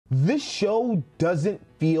This show doesn't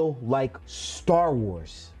feel like Star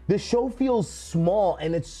Wars. The show feels small,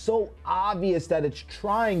 and it's so obvious that it's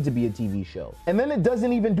trying to be a TV show. And then it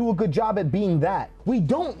doesn't even do a good job at being that. We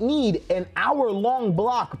don't need an hour-long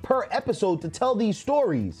block per episode to tell these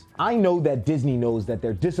stories. I know that Disney knows that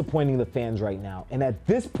they're disappointing the fans right now, and at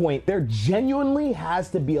this point, there genuinely has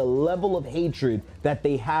to be a level of hatred that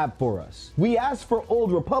they have for us. We asked for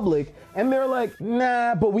Old Republic, and they're like,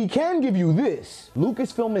 nah, but we can give you this.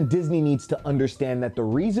 Lucasfilm and Disney needs to understand that the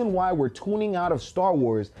reason why we're tuning out of Star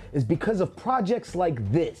Wars is because of projects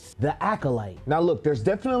like this, The Acolyte. Now look, there's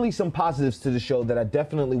definitely some positives to the show that I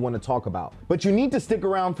definitely want to talk about, but you need to stick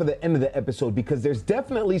around for the end of the episode because there's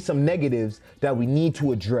definitely some negatives that we need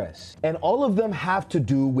to address. And all of them have to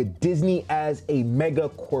do with Disney as a mega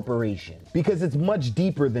corporation, because it's much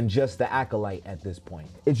deeper than just The Acolyte at this point.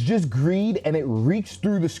 It's just greed, and it reeks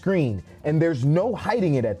through the screen, and there's no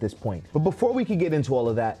hiding it at this point. But before we can get into all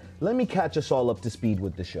of that, let me catch us all up to speed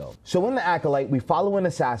with the show. So in The Acolyte, we follow an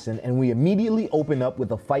assassin, and we immediately open up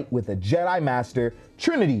with a fight with a Jedi Master,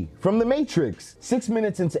 Trinity, from The Matrix. 6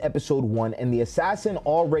 minutes into episode 1, and the assassin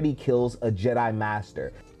already kills a Jedi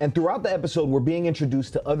Master. And throughout the episode, we're being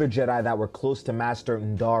introduced to other Jedi that were close to Master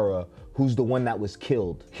Ndara, who's the one that was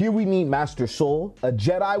killed. Here we meet Master Soul, a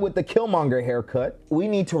Jedi with the Killmonger haircut. We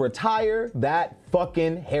need to retire that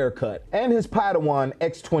fucking haircut. And his Padawan,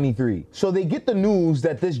 X-23. So they get the news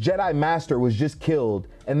that this Jedi Master was just killed,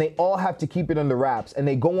 and they all have to keep it under wraps, and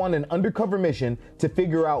they go on an undercover mission to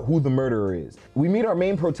figure out who the murderer is. We meet our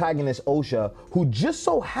main protagonist, Osha, who just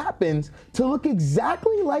so happens to look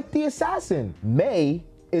exactly like the assassin. May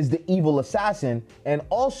is the evil assassin and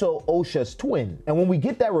also Osha's twin. And when we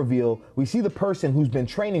get that reveal, we see the person who's been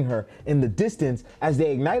training her in the distance as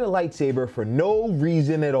they ignite a lightsaber for no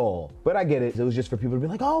reason at all. But I get it. It was just for people to be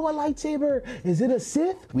like, oh, a lightsaber. Is it a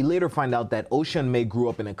Sith? We later find out that Osha and May grew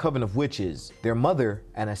up in a coven of witches. Their mother,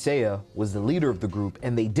 Anastasia, was the leader of the group,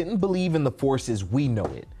 and they didn't believe in the Force as we know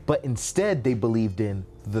it, but instead they believed in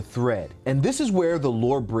the thread. And this is where the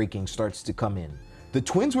lore breaking starts to come in. The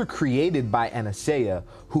twins were created by Anastasia,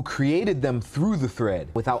 who created them through the thread.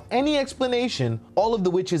 Without any explanation, all of the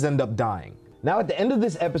witches end up dying. Now at the end of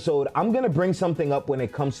this episode, I'm gonna bring something up when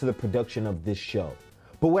it comes to the production of this show.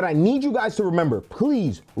 But what I need you guys to remember,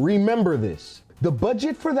 please remember this. The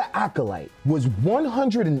budget for The Acolyte was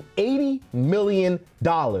 $180 million.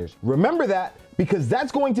 Remember that, because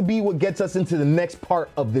that's going to be what gets us into the next part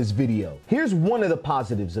of this video. Here's one of the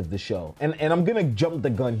positives of the show, and I'm gonna jump the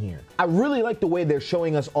gun here. I really like the way they're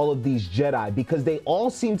showing us all of these Jedi, because they all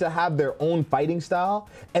seem to have their own fighting style,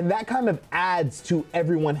 and that kind of adds to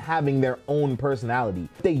everyone having their own personality.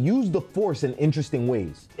 They use the Force in interesting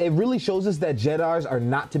ways. It really shows us that Jedis are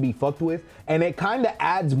not to be fucked with, and it kind of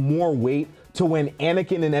adds more weight to when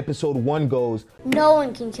Anakin in episode 1 goes, no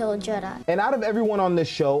one can kill a Jedi. And out of everyone on this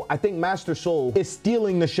show, I think Master Soul is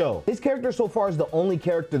stealing the show. His character so far is the only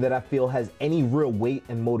character that I feel has any real weight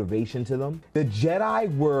and motivation to them. The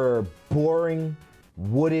Jedi were boring,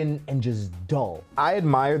 wooden, and just dull. I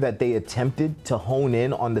admire that they attempted to hone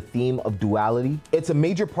in on the theme of duality. It's a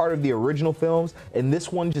major part of the original films, and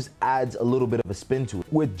this one just adds a little bit of a spin to it.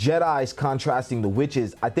 With Jedis contrasting the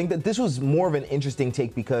witches, I think that this was more of an interesting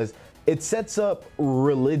take because it sets up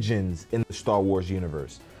religions in the Star Wars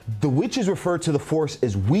universe. The witches refer to the Force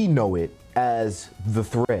as we know it as the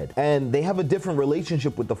thread, and they have a different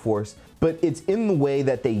relationship with the Force, but it's in the way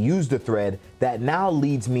that they use the thread that now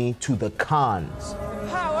leads me to the cons. The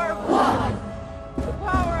power of one, the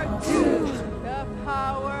power of two, the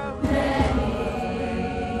power of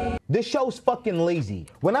many. This show's fucking lazy.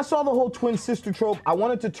 When I saw the whole twin sister trope, I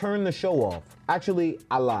wanted to turn the show off. Actually,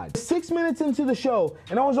 I lied. 6 minutes into the show,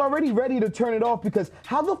 and I was already ready to turn it off because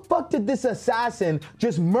how the fuck did this assassin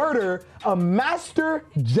just murder a Master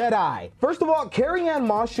Jedi? First of all, Carrie-Anne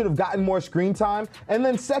Moss should have gotten more screen time, and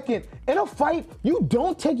then second, in a fight, you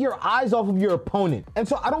don't take your eyes off of your opponent. And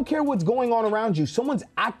so I don't care what's going on around you, someone's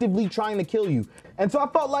actively trying to kill you. And so I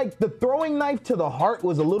felt like the throwing knife to the heart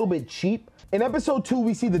was a little bit cheap. In episode 2,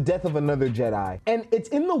 we see the death of another Jedi, and it's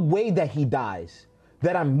in the way that he dies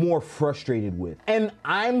that I'm more frustrated with. And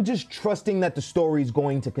I'm just trusting that the story is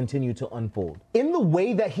going to continue to unfold. In the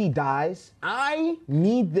way that he dies, I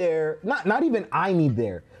need there, not even I need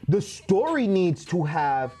there, the story needs to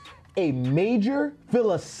have a major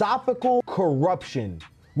philosophical corruption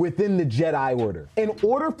within the Jedi Order in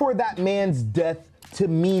order for that man's death to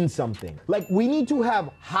mean something. Like, we need to have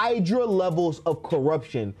Hydra levels of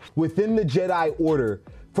corruption within the Jedi Order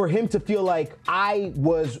for him to feel like I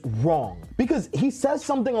was wrong, because he says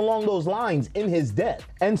something along those lines in his death.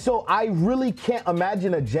 And so I really can't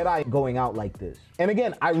imagine a Jedi going out like this. And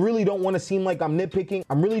again, I really don't want to seem like I'm nitpicking.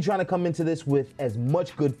 I'm really trying to come into this with as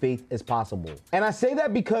much good faith as possible. And I say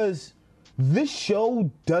that because this show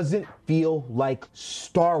doesn't feel like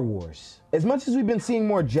Star Wars. As much as we've been seeing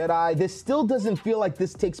more Jedi, this still doesn't feel like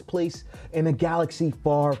this takes place in a galaxy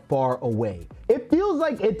far, far away. It feels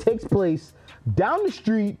like it takes place down the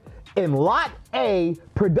street in Lot A,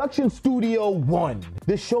 Production Studio 1.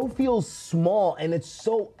 The show feels small, and it's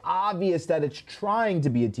so obvious that it's trying to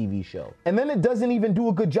be a TV show. And then it doesn't even do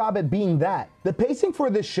a good job at being that. The pacing for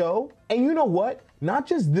this show, and you know what? Not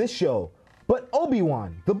just this show, but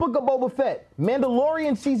Obi-Wan, The Book of Boba Fett,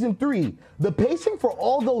 Mandalorian Season 3, the pacing for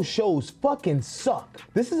all those shows fucking suck.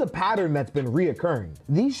 This is a pattern that's been reoccurring.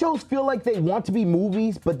 These shows feel like they want to be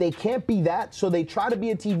movies, but they can't be that, so they try to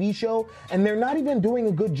be a TV show, and they're not even doing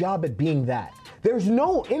a good job at being that. There's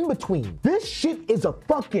no in-between. This shit is a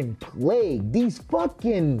fucking plague. These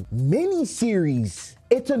fucking mini-series.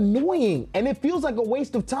 It's annoying, and it feels like a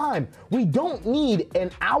waste of time. We don't need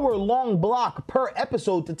an hour-long block per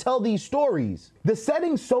episode to tell these stories. The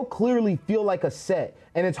settings so clearly feel like a set,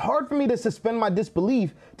 and it's hard for me to suspend my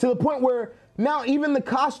disbelief to the point where now even the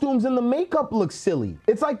costumes and the makeup look silly.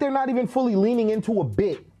 It's like they're not even fully leaning into a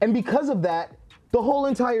bit, and because of that, the whole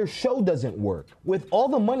entire show doesn't work. With all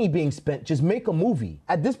the money being spent, just make a movie.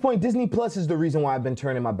 At this point, Disney Plus is the reason why I've been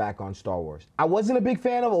turning my back on Star Wars. I wasn't a big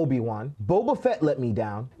fan of Obi-Wan. Boba Fett let me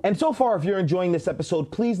down. And so far, if you're enjoying this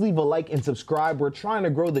episode, please leave a like and subscribe. We're trying to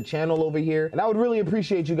grow the channel over here, and I would really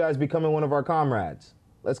appreciate you guys becoming one of our comrades.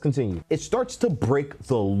 Let's continue. It starts to break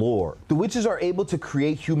the lore. The witches are able to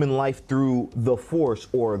create human life through the Force,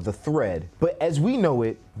 or the thread. But as we know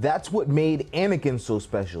it, that's what made Anakin so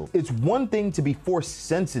special. It's one thing to be Force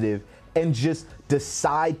sensitive and just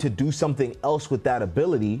decide to do something else with that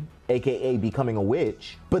ability, aka becoming a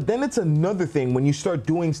witch. But then it's another thing when you start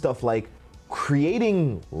doing stuff like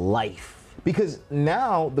creating life. Because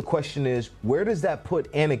now the question is, where does that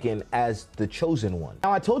put Anakin as the chosen one?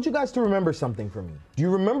 Now, I told you guys to remember something for me. Do you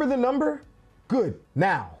remember the number? Good.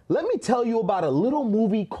 Now, let me tell you about a little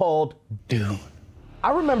movie called DUNE. I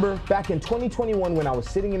remember back in 2021 when I was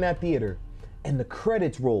sitting in that theater and the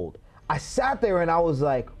credits rolled. I sat there and I was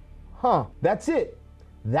like, huh, that's it.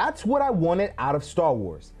 That's what I wanted out of Star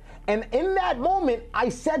Wars. And in that moment, I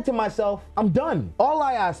said to myself, I'm done. All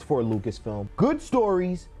I asked for, Lucasfilm, good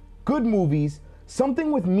stories, good movies,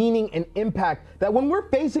 something with meaning and impact that when we're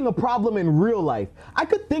facing a problem in real life, I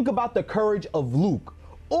could think about the courage of Luke.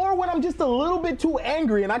 Or when I'm just a little bit too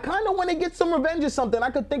angry and I kind of want to get some revenge or something,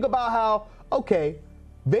 I could think about how, okay,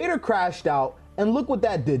 Vader crashed out and look what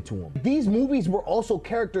that did to him. These movies were also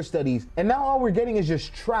character studies, and now all we're getting is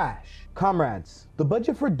just trash. Comrades, the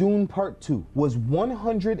budget for DUNE Part 2 was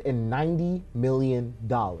 $190 million.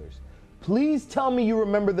 Please tell me you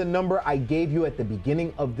remember the number I gave you at the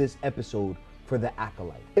beginning of this episode for the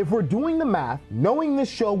Acolyte. If we're doing the math, knowing this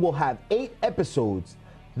show will have 8 episodes,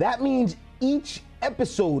 that means each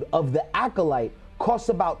episode of the Acolyte costs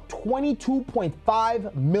about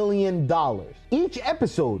 $22.5 million. Each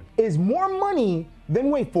episode is more money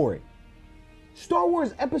than, wait for it, Star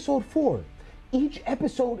Wars Episode 4. Each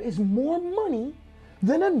episode is more money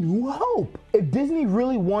than A New Hope. If Disney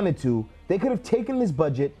really wanted to, they could have taken this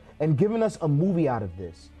budget and given us a movie out of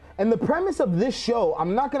this. And the premise of this show,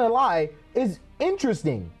 I'm not gonna lie, is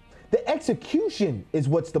interesting. The execution is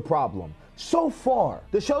what's the problem. So far,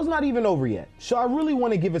 the show's not even over yet, so I really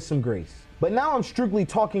wanna give it some grace. But now I'm strictly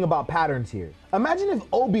talking about patterns here. Imagine if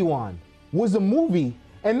Obi-Wan was a movie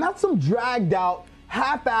and not some dragged out,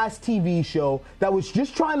 half-assed TV show that was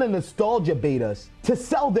just trying to nostalgia bait us to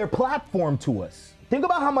sell their platform to us. Think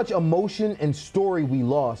about how much emotion and story we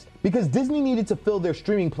lost because Disney needed to fill their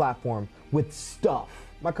streaming platform with stuff.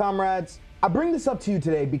 My comrades, I bring this up to you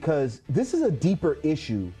today because this is a deeper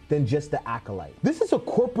issue than just the Acolyte. This is a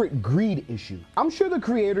corporate greed issue. I'm sure the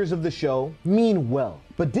creators of the show mean well,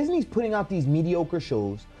 but Disney's putting out these mediocre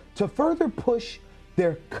shows to further push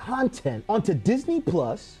their content onto Disney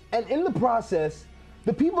Plus, and in the process,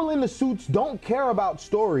 the people in the suits don't care about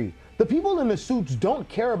story. The people in the suits don't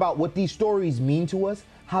care about what these stories mean to us,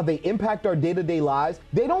 how they impact our day-to-day lives.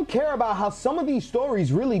 They don't care about how some of these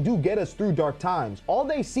stories really do get us through dark times. All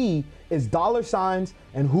they see is dollar signs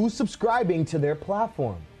and who's subscribing to their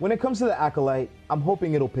platform. When it comes to the Acolyte, I'm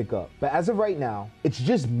hoping it'll pick up. But as of right now, it's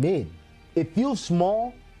just mid. It feels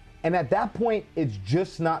small, and at that point, it's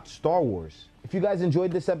just not Star Wars. If you guys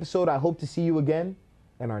enjoyed this episode, I hope to see you again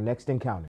in our next encounter.